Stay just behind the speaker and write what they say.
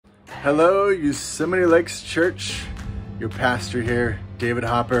Hello, Yosemite Lakes Church. Your pastor here, David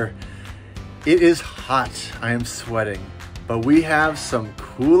Hopper. It is hot. I am sweating, but we have some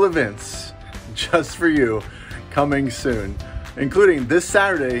cool events just for you coming soon, including this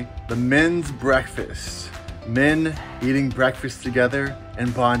Saturday, the men's breakfast. Men eating breakfast together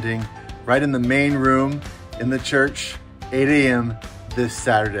and bonding right in the main room in the church, 8 a.m. this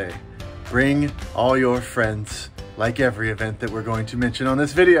Saturday. Bring all your friends, like every event that we're going to mention on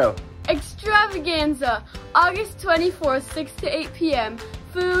this video. Extravaganza, August 24th, 6 to 8 p.m.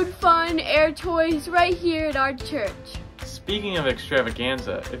 Food, fun, air toys right here at our church. Speaking of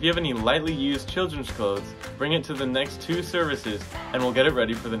extravaganza, if you have any lightly used children's clothes, bring it to the next 2 services and we'll get it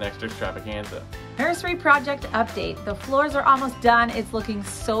ready for the next extravaganza. Nursery project update. The floors are almost done. It's looking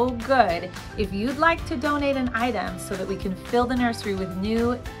so good. If you'd like to donate an item so that we can fill the nursery with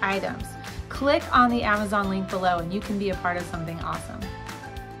new items, click on the Amazon link below and you can be a part of something awesome.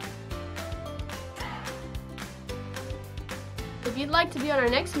 If you'd like to be on our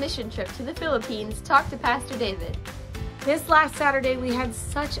next mission trip to the Philippines, talk to Pastor David. This last Saturday, we had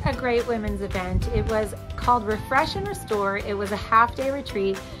such a great women's event. It was called Refresh and Restore. It was a half-day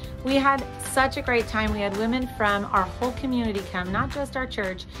retreat. We had such a great time. We had women from our whole community come, not just our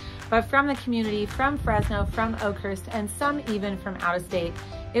church, but from the community, from Fresno, from Oakhurst, and some even from out of state.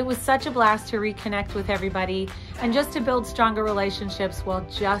 It was such a blast to reconnect with everybody and just to build stronger relationships while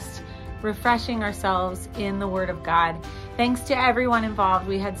just refreshing ourselves in the Word of God. Thanks to everyone involved.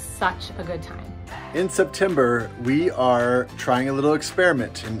 We had such a good time. In September, we are trying a little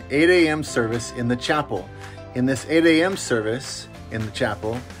experiment, an 8 a.m. service in the chapel. In this 8 a.m. service in the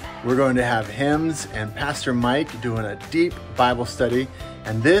chapel, we're going to have hymns and Pastor Mike doing a deep Bible study.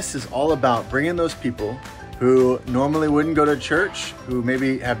 And this is all about bringing those people who normally wouldn't go to church, who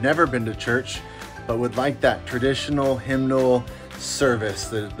maybe have never been to church, but would like that traditional hymnal service,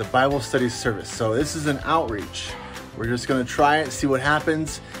 the Bible study service. So this is an outreach. We're just going to try it, see what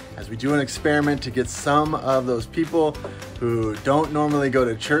happens as we do an experiment to get some of those people who don't normally go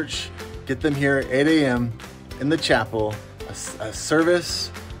to church, get them here at 8 a.m. in the chapel, a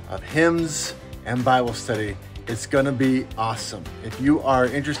service of hymns and Bible study. It's going to be awesome. If you are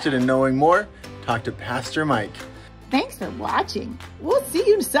interested in knowing more, talk to Pastor Mike. Thanks for watching. We'll see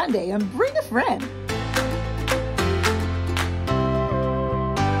you Sunday and bring a friend.